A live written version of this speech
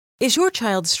Is your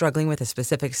child struggling with a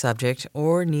specific subject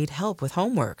or need help with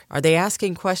homework? Are they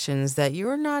asking questions that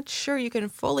you're not sure you can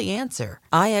fully answer?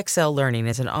 IXL Learning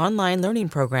is an online learning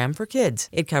program for kids.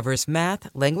 It covers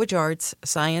math, language arts,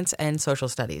 science, and social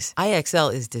studies.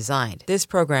 IXL is designed. This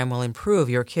program will improve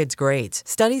your kids' grades.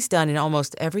 Studies done in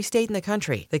almost every state in the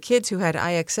country. The kids who had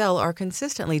IXL are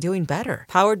consistently doing better.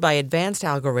 Powered by advanced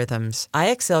algorithms,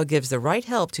 IXL gives the right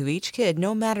help to each kid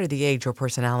no matter the age or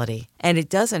personality. And it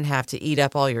doesn't have to eat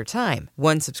up all your time.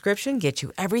 One subscription gets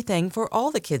you everything for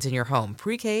all the kids in your home,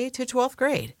 pre-K to 12th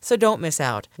grade. So don't miss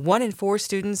out. 1 in 4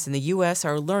 students in the U.S.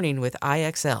 are learning with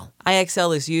IXL.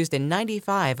 IXL is used in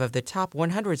 95 of the top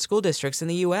 100 school districts in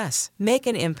the U.S. Make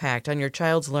an impact on your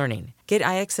child's learning. Get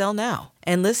IXL now.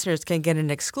 And listeners can get an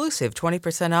exclusive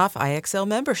 20% off IXL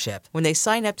membership when they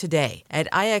sign up today at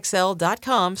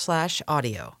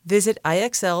IXL.com/audio. Visit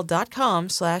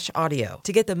IXL.com/audio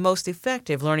to get the most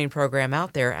effective learning program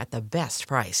out there at the best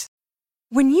price.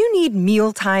 When you need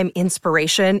mealtime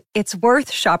inspiration, it's worth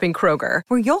shopping Kroger,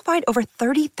 where you'll find over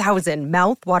 30,000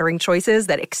 mouth-watering choices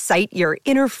that excite your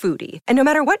inner foodie. And no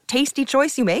matter what tasty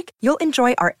choice you make, you'll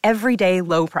enjoy our everyday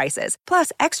low prices,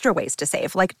 plus extra ways to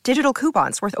save, like digital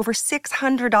coupons worth over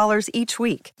 $600 each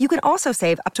week. You can also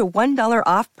save up to $1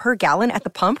 off per gallon at the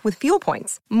pump with fuel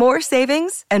points. More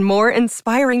savings and more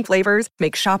inspiring flavors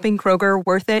make shopping Kroger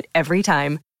worth it every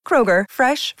time. Kroger,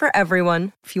 fresh for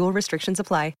everyone. Fuel restrictions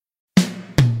apply.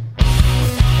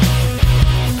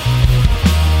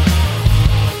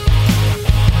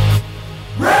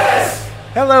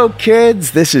 Hello,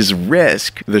 kids. This is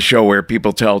Risk, the show where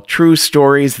people tell true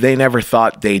stories they never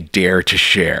thought they'd dare to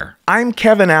share. I'm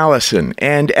Kevin Allison,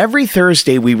 and every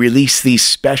Thursday we release these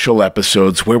special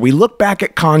episodes where we look back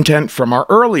at content from our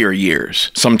earlier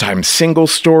years, sometimes single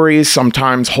stories,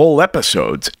 sometimes whole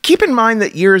episodes. Keep in mind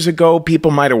that years ago,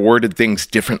 people might have worded things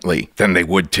differently than they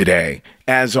would today.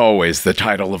 As always, the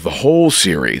title of the whole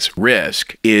series,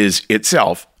 Risk, is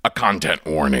itself a content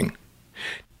warning.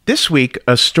 This week,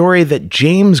 a story that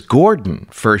James Gordon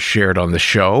first shared on the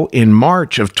show in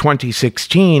March of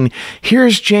 2016.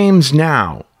 Here's James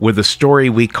now with a story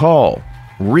we call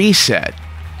Reset.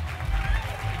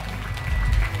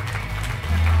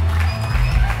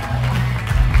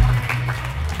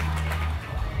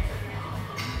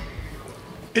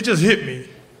 It just hit me.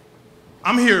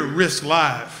 I'm here at Risk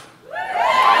Live.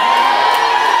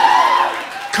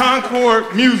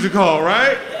 Concord Music Hall,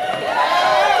 right?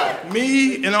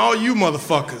 Me and all you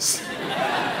motherfuckers.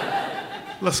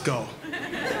 Let's go.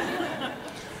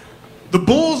 The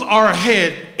Bulls are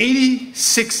ahead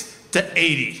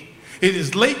 86-80. It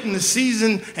is late in the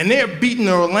season, and they are beating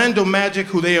the Orlando Magic,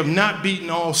 who they have not beaten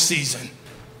all season.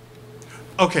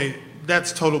 Okay,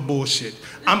 that's total bullshit.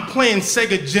 I'm playing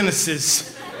Sega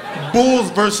Genesis,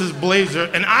 Bulls versus Blazer,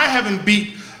 and I haven't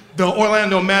beat the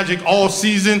Orlando Magic all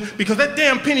season because that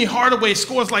damn Penny Hardaway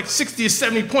scores like 60 or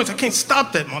 70 points. I can't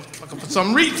stop that motherfucker for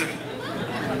some reason.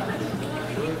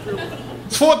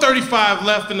 It's 4:35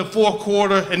 left in the fourth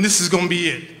quarter, and this is gonna be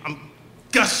it. I'm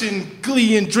gushing,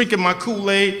 gleeing, drinking my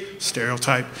Kool-Aid,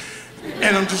 stereotype,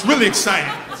 and I'm just really excited.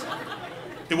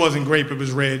 It wasn't grape, it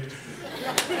was red.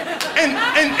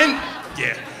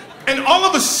 And all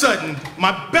of a sudden,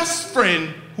 my best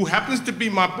friend, who happens to be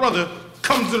my brother,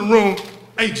 comes in the room.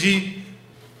 Hey, G,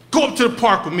 go up to the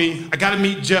park with me. I gotta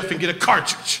meet Jeff and get a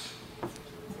cartridge.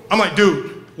 I'm like,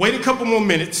 dude, wait a couple more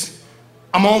minutes.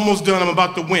 I'm almost done, I'm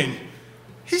about to win.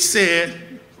 He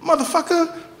said,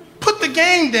 motherfucker, put the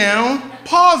game down,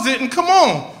 pause it, and come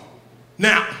on.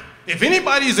 Now, if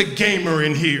anybody's a gamer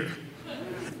in here,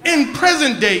 in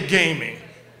present day gaming,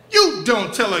 you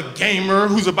don't tell a gamer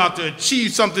who's about to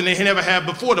achieve something they never had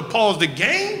before to pause the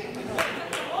game.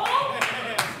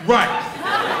 Right.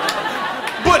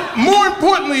 But more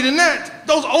importantly than that,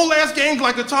 those old ass games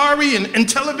like Atari and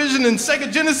Television and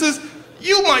Sega Genesis,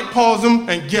 you might pause them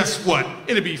and guess what?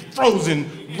 It'll be frozen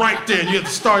right there and you have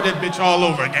to start that bitch all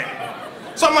over again.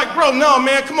 So I'm like, bro, no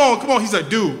man, come on. He's like,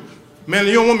 dude, man,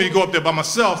 you don't want me to go up there by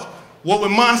myself. What would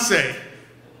Ma say?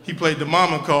 He played the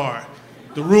mama card.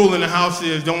 The rule in the house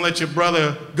is don't let your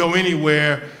brother go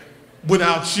anywhere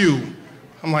without you.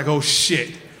 I'm like, oh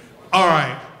shit. All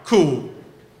right, cool.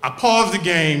 I pause the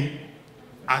game.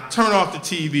 I turn off the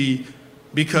TV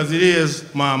because it is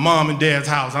my mom and dad's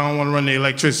house. I don't want to run the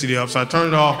electricity up, so I turn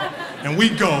it off, and we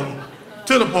go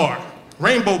to the park.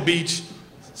 Rainbow Beach,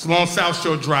 it's along South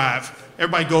Shore Drive.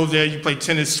 Everybody goes there, you play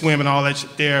tennis, swim, and all that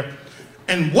shit there.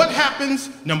 And what happens?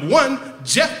 Number one,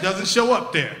 Jeff doesn't show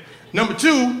up there. Number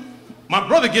two, my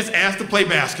brother gets asked to play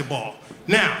basketball.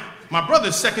 Now, my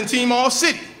brother's second team all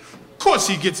city. Of course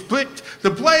he gets picked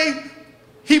to play.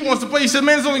 He wants to play. He said,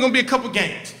 man, it's only gonna be a couple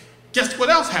games. Guess what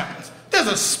else happens? there's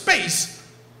a space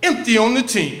empty on the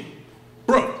team.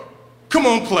 Bro, come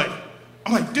on, play.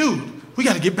 I'm like, dude, we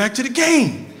got to get back to the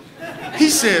game. He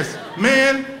says,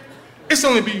 man, it's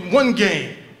only be one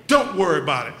game. Don't worry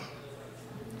about it.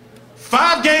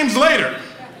 5 games later,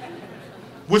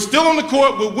 we're still on the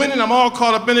court, we're winning, I'm all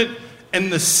caught up in it,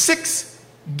 and the 6th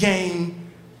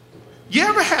game, you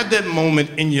ever had that moment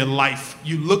in your life,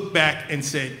 you look back and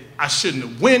said, I shouldn't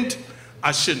have went,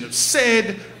 I shouldn't have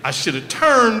said, I should have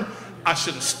turned, I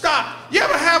should have stopped. You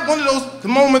ever have one of those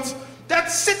moments? That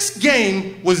 6th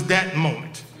game was that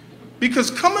moment.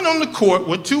 Because coming on the court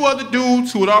with 2 other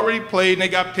dudes who had already played and they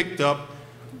got picked up,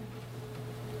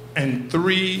 and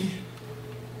 3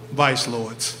 vice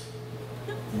lords.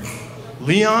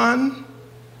 Leon,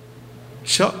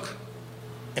 Chuck,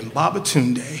 and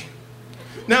Babatunde.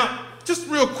 Now, just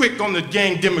real quick on the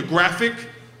gang demographic,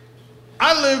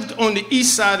 I lived on the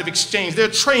east side of Exchange. There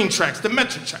are train tracks, the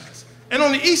metro tracks. And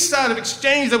on the east side of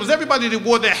Exchange, there was everybody that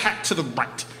wore their hat to the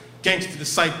right. Gangster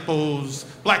disciples,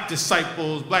 black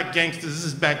gangsters. This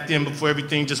is back then before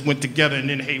everything just went together and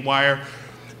then haywire.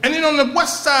 And then on the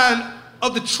west side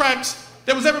of the tracks,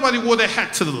 there was everybody wore their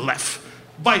hat to the left.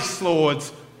 Vice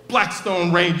lords,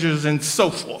 Blackstone Rangers, and so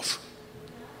forth.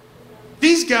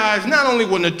 These guys not only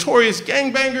were notorious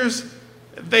gangbangers,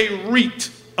 they reeked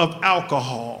of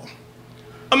alcohol.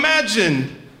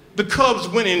 Imagine the Cubs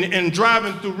winning and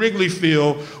driving through Wrigley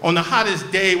Field on the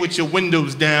hottest day with your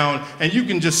windows down, and you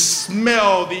can just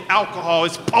smell the alcohol.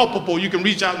 It's palpable. You can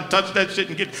reach out and touch that shit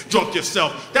and get drunk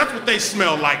yourself. That's what they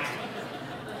smell like.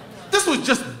 This was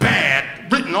just bad,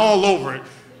 written all over it.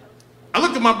 I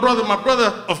looked at my brother. My brother,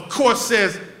 of course,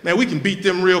 says, man, we can beat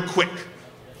them real quick.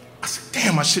 I said,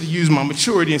 damn, I should have used my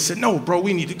maturity and said, no, bro,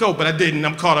 we need to go, but I didn't.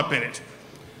 I'm caught up in it.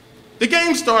 The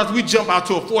game starts, we jump out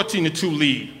to a 14-2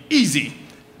 lead. Easy.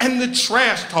 And the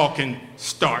trash talking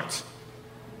starts.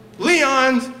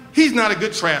 Leon, he's not a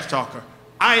good trash talker.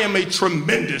 I am a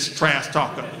tremendous trash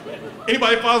talker.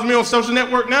 Anybody follows me on social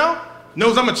network now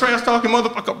knows I'm a trash talking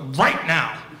motherfucker right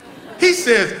now. He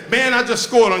says, man, I just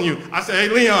scored on you. I said, hey,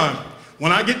 Leon,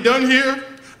 when I get done here,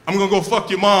 I'm gonna go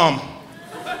fuck your mom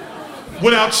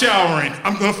without showering.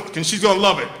 I'm gonna fuck, and she's gonna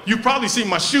love it. You've probably seen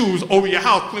my shoes over your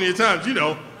house plenty of times, you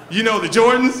know the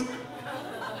Jordans?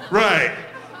 Right.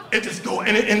 It just go,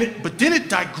 but then it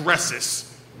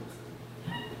digresses.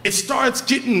 It starts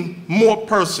getting more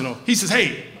personal. He says,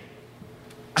 hey,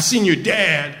 I seen your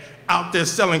dad out there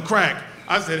selling crack.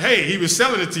 I said, hey, he was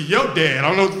selling it to your dad. I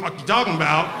don't know what the fuck you're talking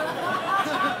about.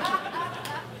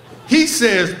 He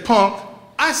says, punk.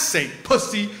 I say,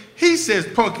 pussy. He says,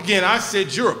 punk again. I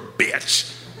said, you're a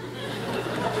bitch.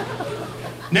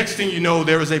 Next thing you know,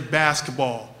 there is a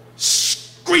basketball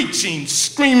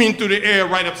screaming through the air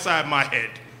right upside my head.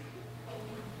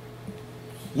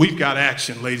 We've got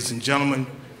action, ladies and gentlemen.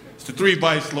 It's the 3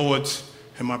 vice lords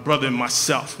and my brother and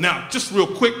myself. Now, just real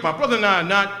quick, my brother and I are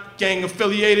not gang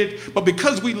affiliated, but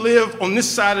because we live on this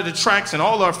side of the tracks and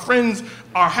all our friends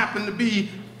happen to be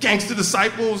gangster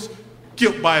disciples,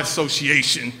 guilt by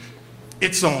association,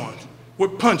 it's on. We're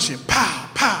punching, pow,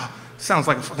 pow. Sounds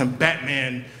like a fucking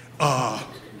Batman,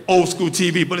 old school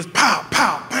TV, but it's pow,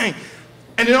 pow, bang.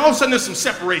 And then all of a sudden there's some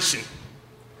separation.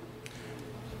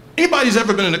 Anybody's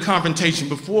ever been in a confrontation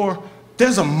before,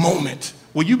 there's a moment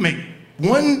where you make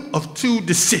one of 2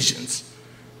 decisions.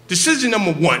 Decision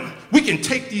number 1, we can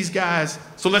take these guys,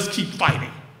 so let's keep fighting.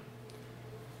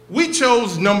 We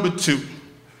chose number 2.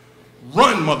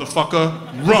 Run,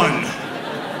 motherfucker, run.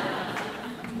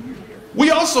 We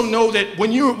also know that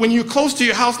when you're close to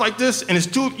your house like this and it's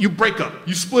 2, you break up.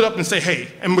 You split up and say, hey.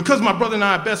 And because my brother and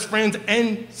I are best friends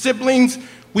and siblings,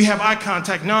 we have eye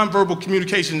contact, nonverbal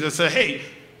communications that say, hey,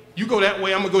 you go that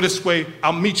way, I'm gonna go this way.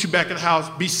 I'll meet you back at the house,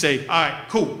 be safe. All right,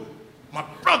 cool. My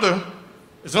brother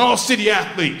is an all-city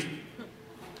athlete.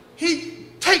 He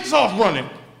takes off running.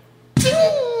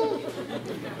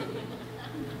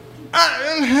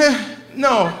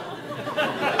 No.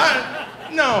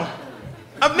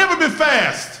 I've never been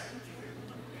fast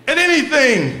at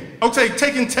anything. Okay,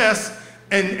 taking tests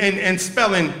and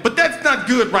spelling, but that's not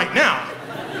good right now.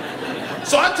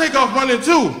 So I take off running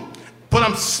too. But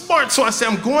I'm smart, so I say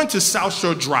I'm going to South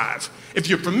Shore Drive. If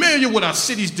you're familiar with our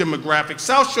city's demographics,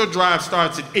 South Shore Drive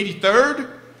starts at 83rd,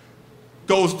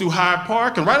 goes through Hyde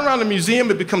Park, and right around the museum,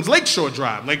 it becomes Lakeshore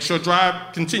Drive. Lakeshore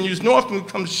Drive continues north and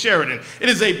becomes Sheridan. It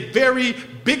is a very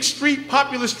big street,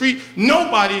 popular street.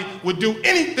 Nobody would do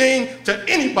anything to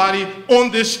anybody on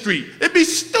this street. It'd be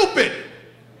stupid.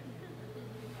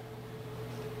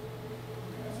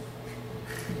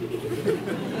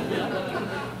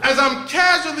 As I'm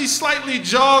casually, slightly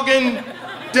jogging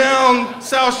down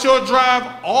South Shore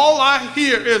Drive, all I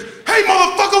hear is, Hey,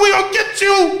 motherfucker, we gonna get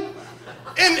you!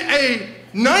 In a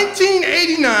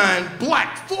 1989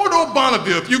 black four-door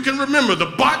Bonneville, if you can remember, the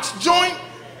box joint.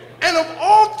 And of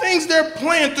all things they're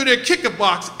playing through their kicker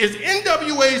box is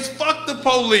NWA's Fuck the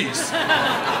Police.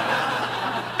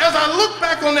 As I look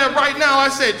back on that right now, I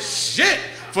said, shit,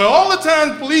 for all the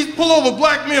times police pull over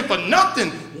black men for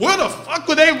nothing, where the fuck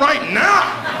were they right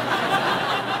now?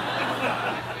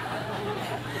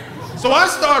 So I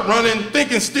start running,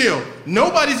 thinking still,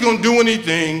 nobody's gonna do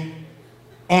anything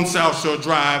on South Shore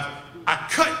Drive. I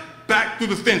cut back through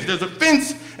the fence. There's a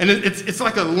fence, and it's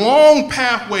like a long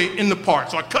pathway in the park.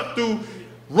 So I cut through,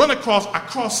 run across, I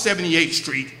cross 78th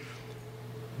Street.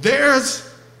 There's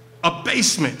a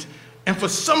basement, and for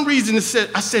some reason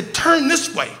I said, turn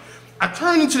this way. I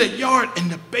turned into that yard,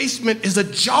 and the basement is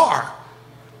ajar.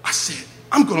 I said,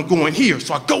 I'm gonna go in here.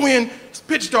 So I go in, it's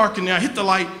pitch dark in there, I hit the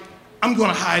light, I'm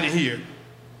gonna hide in here.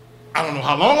 I don't know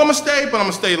how long I'm gonna stay, but I'm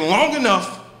gonna stay long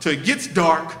enough till it gets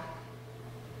dark,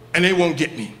 and they won't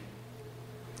get me.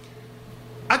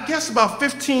 I guess about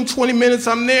 15, 20 minutes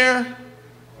I'm there,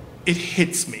 it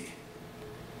hits me.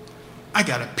 I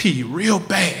gotta pee real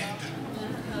bad.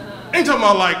 Ain't talking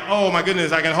about like, oh my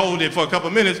goodness, I can hold it for a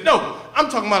couple minutes. No, I'm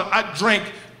talking about I drank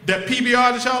that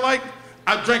PBR that y'all like.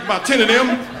 I drank about 10 of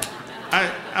them.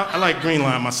 I like Green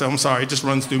Line myself, I'm sorry, it just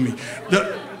runs through me.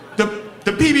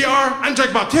 The PBR, I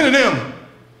drank about 10 of them.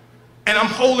 And I'm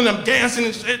holding them, dancing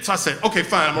and shit. So I said, okay,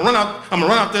 fine, I'm gonna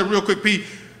run out there real quick, pee.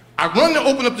 I run to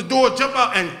open up the door, jump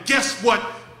out, and guess what?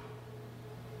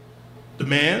 The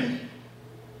man,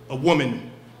 a woman,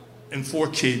 and 4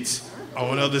 kids are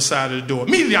on the other side of the door.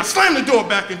 Immediately, I slam the door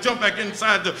back and jump back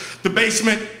inside the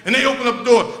basement, and they open up the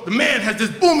door. The man has this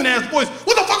booming ass voice,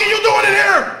 what the fuck are you doing in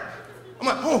here? I'm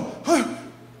like, oh.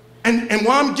 And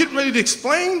while I'm getting ready to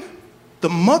explain, the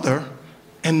mother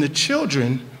and the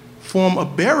children form a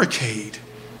barricade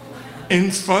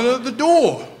in front of the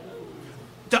door.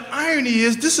 The irony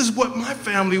is, this is what my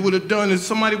family would have done if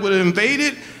somebody would have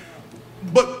invaded.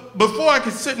 But before I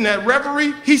could sit in that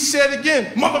reverie, he said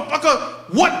again, motherfucker,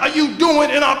 what are you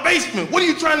doing in our basement? What are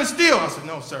you trying to steal? I said,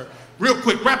 no, sir. Real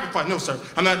quick, rapid fire. No, sir.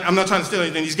 I'm not trying to steal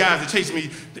anything. These guys are chasing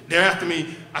me. They're after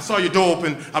me. I saw your door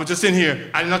open. I was just in here.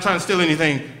 I'm not trying to steal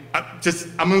anything. I'm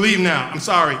gonna leave now. I'm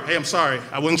sorry. Hey, I'm sorry.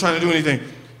 I wasn't trying to do anything.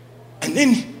 And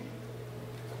then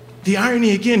the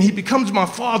irony again, he becomes my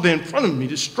father in front of me,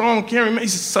 this strong, caring man. He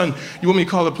says, son, you want me to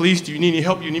call the police? Do you need any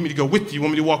help? You need me to go with you? You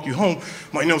want me to walk you home?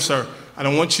 I'm like, no, sir. I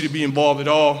don't want you to be involved at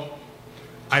all.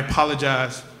 I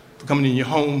apologize for coming in your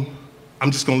home.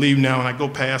 I'm just gonna leave now. And I go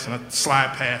past and I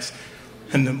slide past.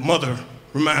 And the mother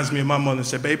reminds me of my mother and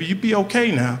said, baby, you be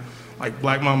okay now. Like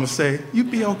black mama say, you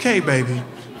be okay, baby.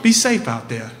 Be safe out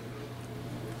there.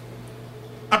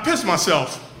 I pissed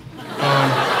myself.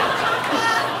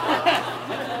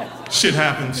 Shit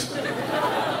happens.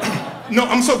 No,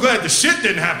 I'm so glad the shit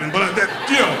didn't happen, but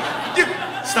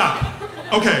stop.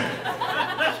 Okay.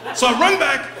 So I run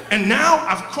back, and now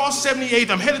I've crossed 78th,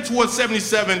 I'm headed towards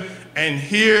 77, and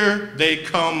here they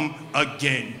come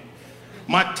again.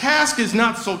 My task is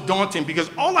not so daunting because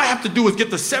all I have to do is get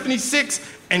to 76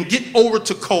 and get over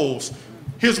to Coles.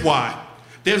 Here's why.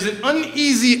 There's an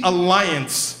uneasy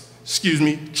truce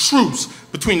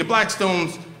between the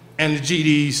Blackstones and the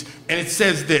GDs, and it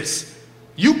says this: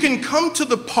 you can come to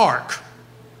the park,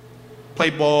 play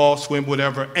ball, swim,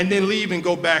 whatever, and then leave and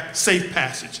go back, safe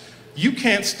passage. You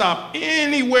can't stop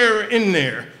anywhere in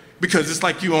there because it's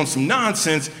like you on some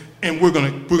nonsense, and we're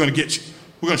gonna get you.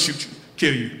 We're gonna shoot you,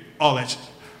 kill you, all that shit.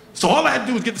 So all I had to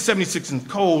do was get to 76 and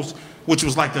Coles, which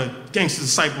was like the gangster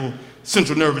disciple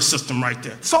central nervous system right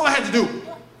there. That's all I had to do.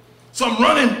 So I'm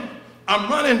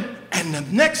running, and the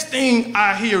next thing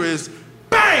I hear is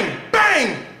bang,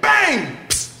 bang, bang.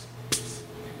 Psst, psst,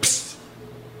 psst.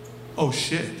 Oh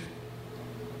shit.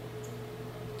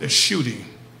 They're shooting.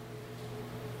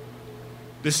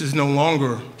 This is no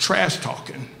longer trash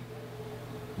talking.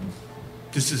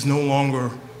 This is no longer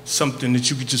something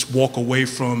that you could just walk away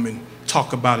from and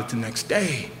talk about it the next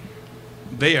day.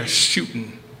 They are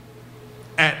shooting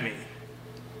at me.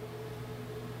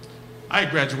 I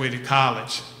graduated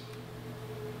college.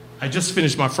 I just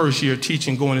finished my first year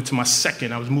teaching, going into my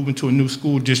second. I was moving to a new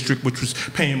school district, which was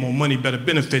paying more money, better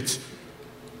benefits.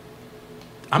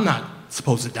 I'm not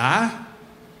supposed to die.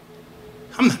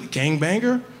 I'm not a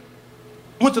gangbanger.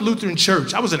 I went to Lutheran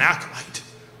church. I was an acolyte.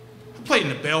 I played in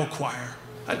the bell choir.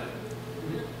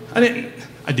 I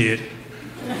did.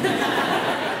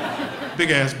 Big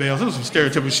ass bells. It was some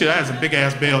stereotypical shit. I had some big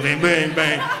ass bells. Bang, bang,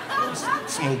 bang.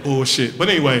 Some old bullshit. But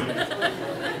anyway,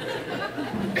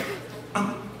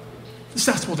 it's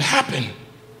not supposed to happen.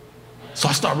 So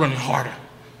I start running harder,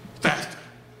 faster.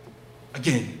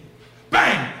 Again,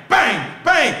 Bang, bang,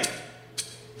 bang.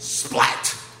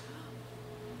 Splat.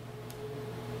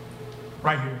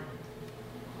 Right here.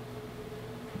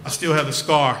 I still have the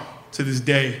scar to this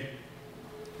day.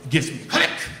 It gets me. Click.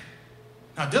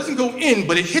 Now, it doesn't go in,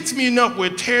 but it hits me enough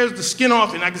where it tears the skin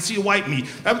off and I can see the white meat.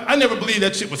 I never believed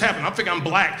that shit was happening. I figure I'm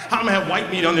black. How am I have white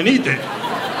meat underneath it?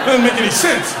 Doesn't make any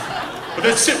sense. But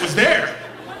that shit was there.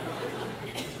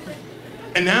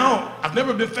 And now, I've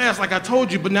never been fast like I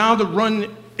told you, but now the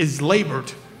run is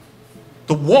labored.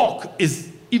 The walk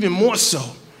is even more so.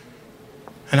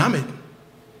 And I'm at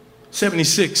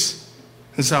 76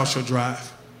 in South Shore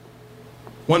Drive.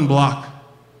 1 block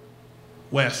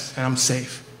west, and I'm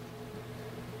safe.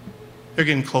 They're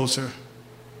getting closer.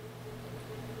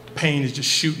 The pain is just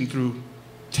shooting through.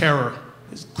 Terror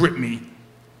has gripped me.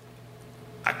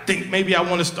 I think maybe I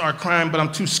want to start crying, but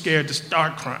I'm too scared to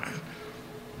start crying.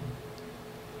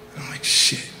 I'm like,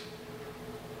 shit.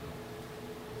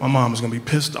 My mom is gonna be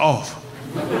pissed off.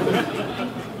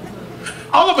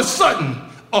 All of a sudden,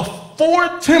 a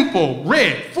four-tempo,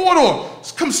 red, four-door,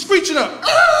 comes screeching up.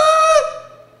 Ah!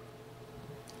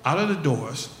 Out of the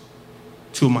doors,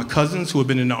 2 of my cousins who had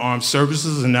been in the armed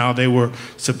services and now they were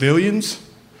civilians,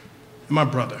 and my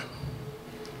brother.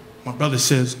 My brother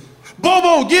says,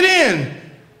 Bobo, get in!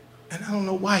 And I don't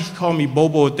know why he called me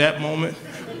Bobo at that moment.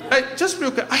 Just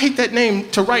real quick, I hate that name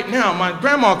to right now. My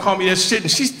grandma called me that shit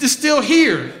and she's still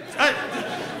here.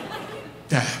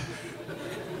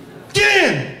 Get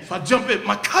in! So I jump in.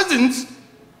 My cousins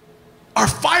are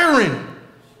firing.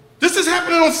 This is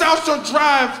happening on South Shore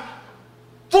Drive,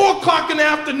 4 o'clock in the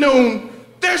afternoon.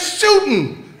 They're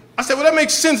shooting. I said, well, that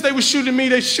makes sense. They were shooting me,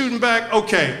 they shooting back.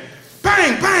 Okay.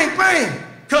 Bang, bang, bang.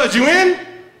 Cuz, you in?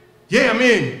 Yeah, I'm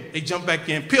in. They jump back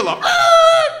in, peel off.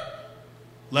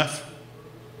 Left.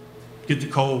 Get the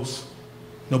coals.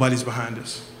 Nobody's behind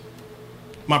us.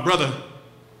 My brother,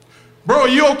 bro, are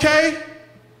you okay?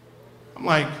 I'm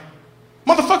like,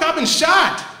 motherfucker, I've been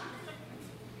shot.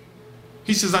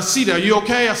 He says, I see that. Are you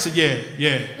okay? I said,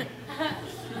 yeah.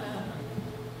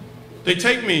 They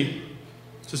take me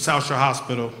to South Shore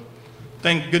Hospital.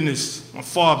 Thank goodness my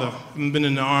father, having been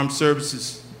in the armed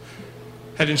services,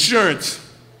 had insurance.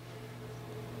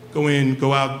 Go in,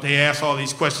 go out. They ask all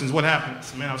these questions. What happened? I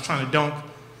said, man, I was trying to dunk.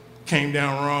 Came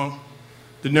down wrong.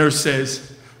 The nurse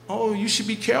says, oh, you should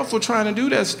be careful trying to do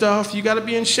that stuff. You got to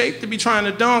be in shape to be trying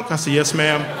to dunk. I said, yes,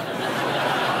 ma'am.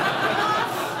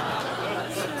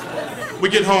 We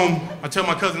get home. I tell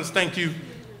my cousins, thank you.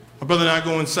 My brother and I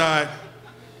go inside.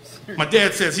 My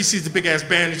dad says, he sees the big-ass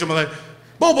bandage. I'm like,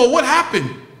 Bobo, what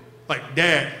happened? Like,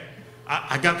 Dad,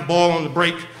 I got the ball on the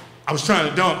break. I was trying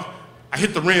to dunk. I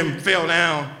hit the rim, fell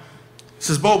down. He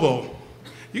says, Bobo,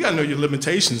 you got to know your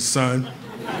limitations, son.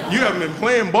 You haven't been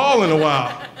playing ball in a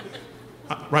while.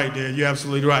 Right, Dad, you're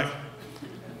absolutely right.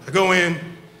 I go in,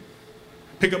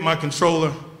 pick up my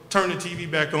controller, turn the TV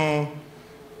back on,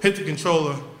 hit the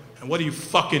controller, and what do you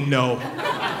fucking know?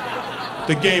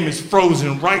 The game is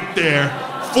frozen right there.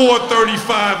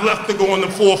 4:35 left to go in the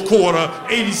fourth quarter,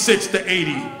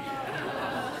 86-80.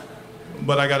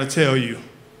 But I gotta tell you,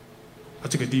 I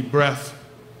took a deep breath,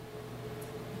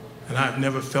 and I've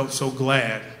never felt so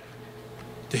glad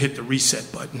to hit the reset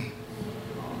button.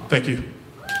 Thank you.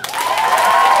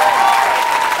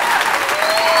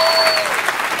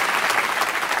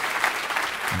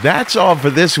 That's all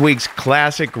for this week's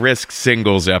Classic Risk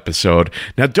Singles episode.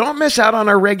 Now, don't miss out on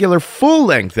our regular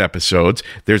full-length episodes.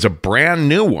 There's a brand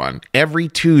new one every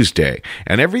Tuesday,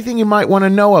 and everything you might want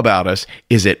to know about us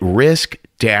is at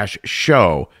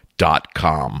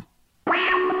risk-show.com.